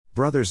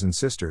Brothers and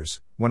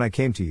sisters, when I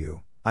came to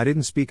you, I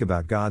didn't speak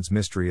about God's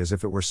mystery as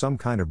if it were some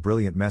kind of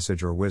brilliant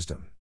message or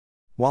wisdom.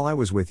 While I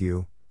was with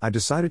you, I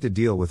decided to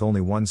deal with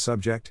only one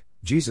subject,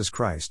 Jesus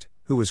Christ,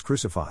 who was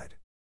crucified.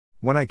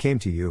 When I came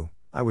to you,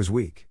 I was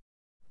weak.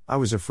 I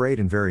was afraid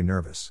and very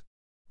nervous.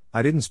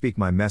 I didn't speak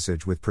my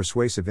message with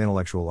persuasive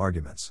intellectual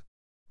arguments.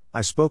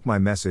 I spoke my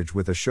message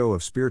with a show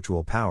of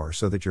spiritual power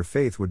so that your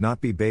faith would not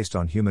be based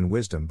on human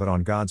wisdom but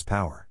on God's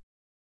power.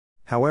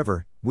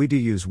 However, we do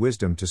use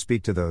wisdom to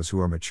speak to those who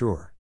are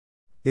mature.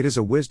 It is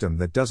a wisdom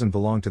that doesn't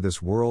belong to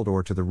this world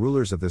or to the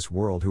rulers of this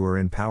world who are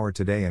in power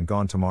today and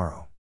gone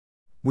tomorrow.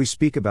 We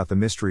speak about the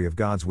mystery of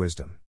God's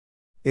wisdom.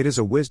 It is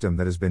a wisdom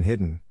that has been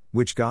hidden,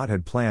 which God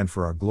had planned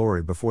for our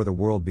glory before the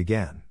world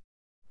began.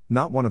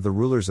 Not one of the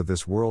rulers of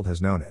this world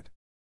has known it.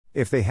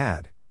 If they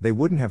had, they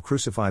wouldn't have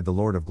crucified the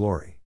Lord of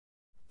glory.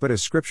 But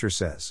as Scripture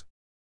says,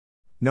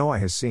 no eye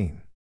has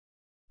seen,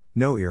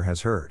 no ear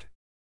has heard,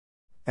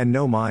 and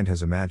no mind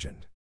has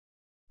imagined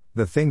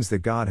the things that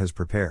God has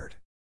prepared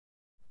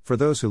for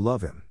those who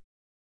love Him.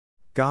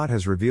 God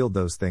has revealed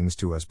those things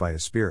to us by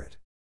His Spirit.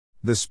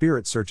 The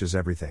Spirit searches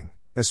everything,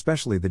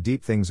 especially the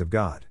deep things of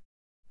God.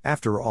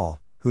 After all,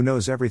 who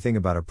knows everything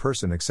about a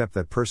person except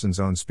that person's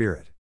own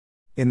spirit?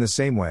 In the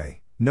same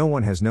way, no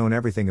one has known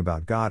everything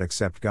about God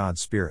except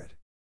God's Spirit.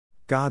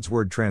 God's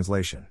Word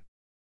translation.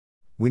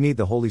 We need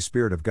the Holy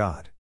Spirit of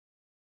God.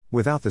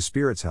 Without the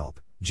Spirit's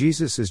help,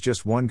 Jesus is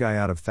just one guy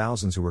out of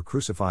thousands who were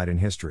crucified in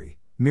history,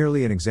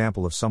 merely an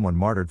example of someone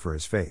martyred for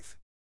his faith.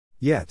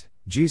 Yet,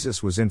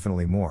 Jesus was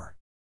infinitely more.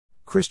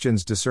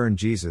 Christians discern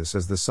Jesus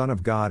as the Son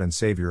of God and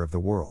Savior of the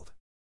world.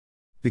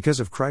 Because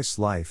of Christ's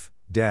life,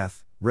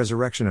 death,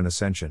 resurrection and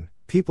ascension,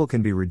 people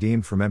can be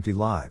redeemed from empty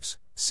lives,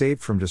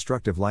 saved from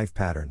destructive life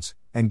patterns,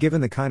 and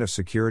given the kind of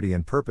security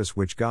and purpose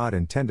which God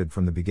intended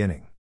from the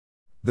beginning.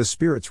 The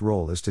Spirit's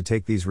role is to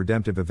take these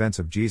redemptive events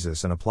of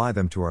Jesus and apply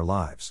them to our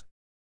lives.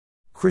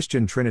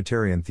 Christian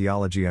Trinitarian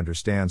theology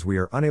understands we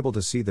are unable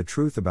to see the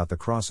truth about the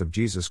cross of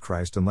Jesus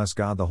Christ unless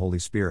God the Holy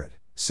Spirit,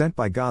 sent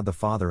by God the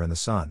Father and the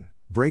Son,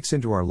 breaks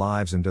into our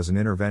lives and does an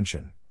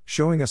intervention,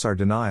 showing us our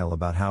denial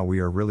about how we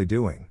are really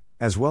doing,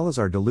 as well as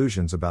our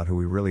delusions about who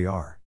we really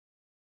are.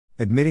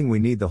 Admitting we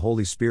need the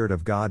Holy Spirit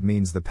of God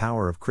means the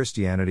power of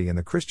Christianity and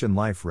the Christian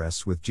life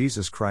rests with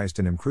Jesus Christ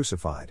and Him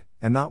crucified,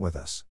 and not with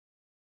us.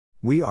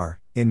 We are,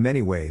 in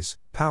many ways,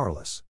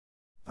 powerless.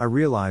 I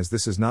realize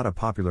this is not a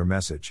popular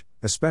message,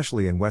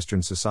 especially in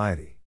Western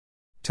society.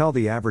 Tell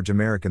the average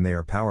American they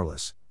are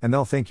powerless, and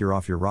they'll think you're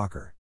off your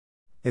rocker.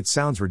 It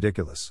sounds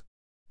ridiculous.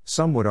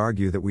 Some would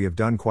argue that we have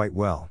done quite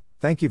well,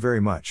 thank you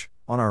very much,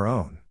 on our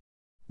own.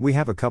 We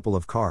have a couple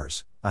of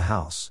cars, a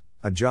house,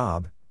 a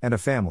job, and a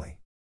family.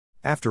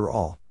 After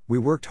all, we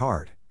worked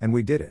hard, and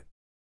we did it.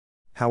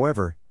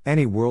 However,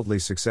 any worldly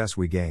success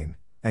we gain,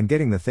 and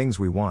getting the things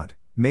we want,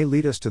 may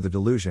lead us to the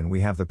delusion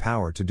we have the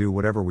power to do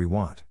whatever we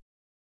want.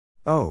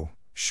 Oh,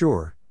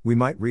 sure, we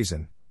might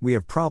reason, we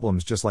have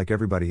problems just like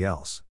everybody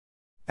else.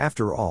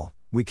 After all,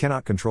 we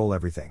cannot control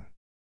everything.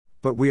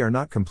 But we are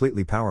not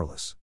completely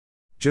powerless.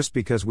 Just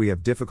because we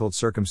have difficult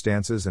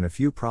circumstances and a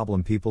few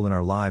problem people in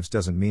our lives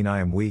doesn't mean I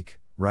am weak,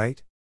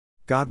 right?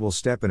 God will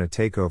step in and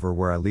take over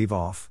where I leave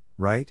off,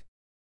 right?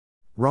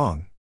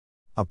 Wrong.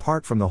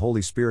 Apart from the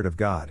Holy Spirit of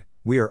God,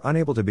 we are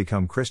unable to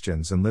become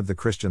Christians and live the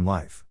Christian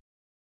life.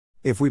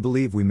 If we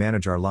believe we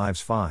manage our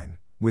lives fine,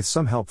 with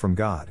some help from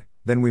God,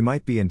 then we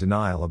might be in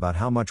denial about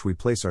how much we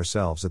place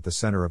ourselves at the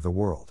center of the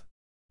world.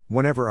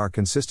 Whenever our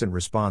consistent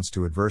response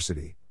to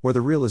adversity, or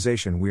the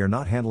realization we are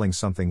not handling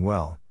something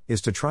well,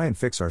 is to try and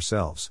fix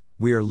ourselves,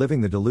 we are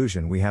living the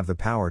delusion we have the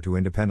power to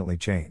independently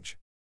change.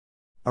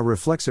 A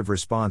reflexive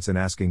response in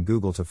asking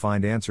Google to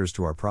find answers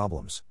to our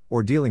problems,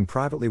 or dealing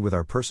privately with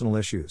our personal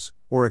issues,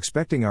 or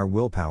expecting our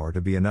willpower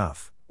to be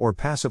enough, or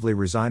passively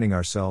resigning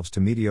ourselves to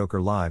mediocre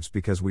lives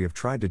because we have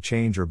tried to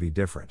change or be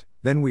different,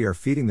 then we are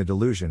feeding the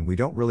delusion we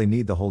don't really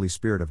need the Holy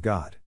Spirit of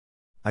God.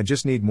 I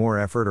just need more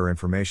effort or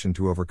information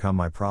to overcome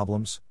my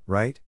problems,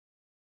 right?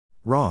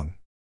 Wrong.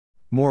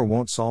 More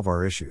won't solve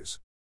our issues.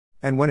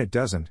 And when it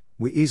doesn't,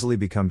 we easily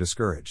become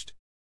discouraged.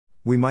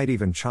 We might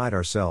even chide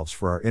ourselves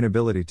for our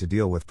inability to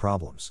deal with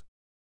problems.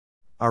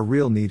 Our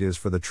real need is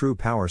for the true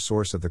power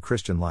source of the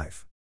Christian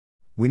life.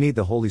 We need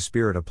the Holy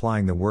Spirit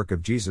applying the work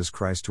of Jesus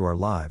Christ to our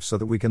lives so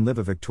that we can live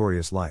a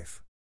victorious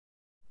life.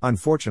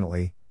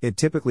 Unfortunately, it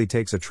typically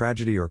takes a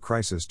tragedy or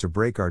crisis to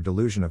break our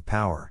delusion of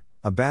power,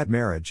 a bad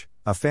marriage,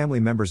 a family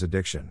member's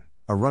addiction,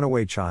 a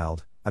runaway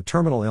child, a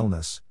terminal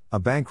illness, a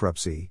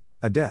bankruptcy,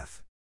 a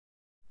death.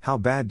 How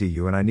bad do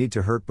you and I need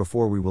to hurt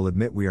before we will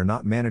admit we are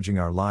not managing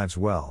our lives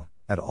well,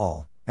 at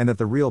all, and that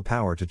the real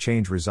power to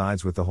change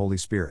resides with the Holy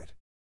Spirit?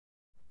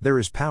 There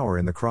is power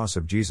in the cross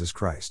of Jesus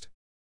Christ.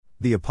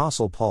 The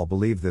Apostle Paul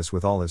believed this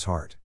with all his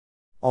heart.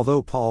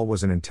 Although Paul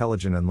was an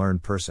intelligent and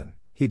learned person,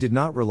 he did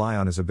not rely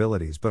on his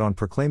abilities but on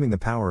proclaiming the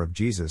power of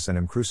Jesus and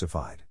Him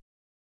crucified.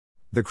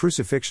 The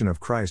crucifixion of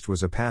Christ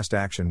was a past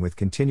action with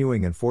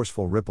continuing and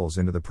forceful ripples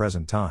into the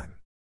present time.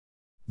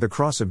 The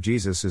cross of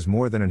Jesus is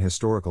more than an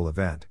historical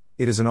event,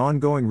 It is an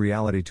ongoing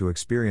reality to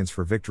experience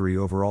for victory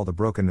over all the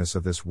brokenness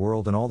of this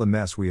world and all the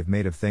mess we have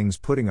made of things,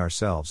 putting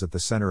ourselves at the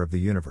center of the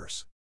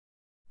universe.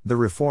 The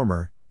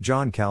Reformer,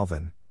 John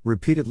Calvin,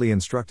 repeatedly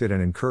instructed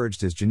and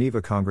encouraged his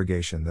Geneva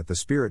congregation that the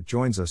Spirit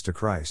joins us to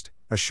Christ,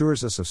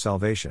 assures us of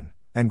salvation,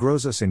 and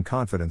grows us in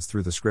confidence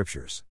through the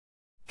Scriptures.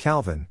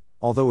 Calvin,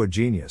 although a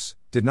genius,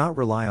 did not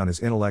rely on his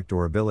intellect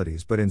or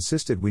abilities but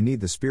insisted we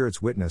need the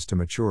Spirit's witness to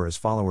mature as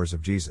followers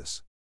of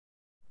Jesus.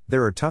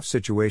 There are tough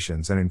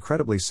situations and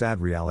incredibly sad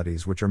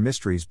realities which are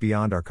mysteries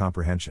beyond our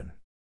comprehension.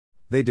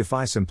 They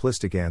defy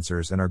simplistic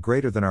answers and are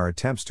greater than our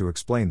attempts to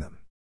explain them.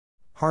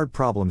 Hard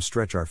problems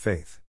stretch our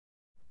faith.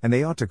 And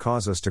they ought to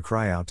cause us to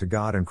cry out to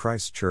God and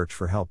Christ's church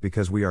for help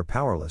because we are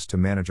powerless to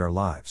manage our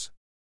lives.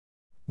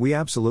 We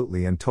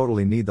absolutely and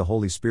totally need the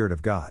Holy Spirit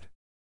of God.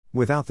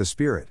 Without the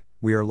Spirit,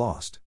 we are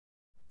lost.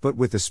 But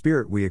with the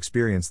Spirit we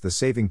experience the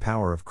saving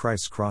power of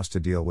Christ's cross to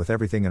deal with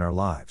everything in our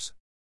lives.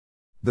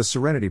 The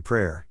Serenity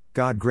Prayer: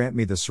 God grant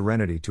me the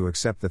serenity to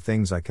accept the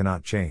things I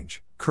cannot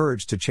change,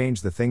 courage to change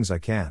the things I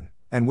can,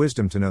 and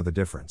wisdom to know the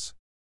difference.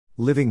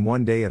 Living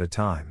one day at a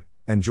time,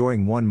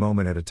 enjoying one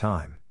moment at a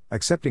time,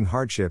 accepting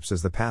hardships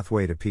as the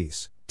pathway to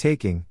peace,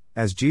 taking,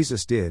 as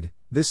Jesus did,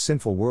 this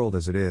sinful world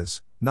as it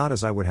is, not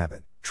as I would have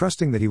it,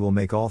 trusting that He will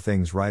make all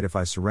things right if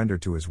I surrender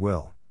to His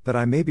will, that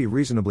I may be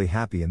reasonably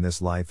happy in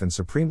this life and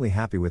supremely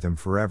happy with Him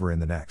forever in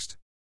the next.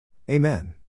 Amen.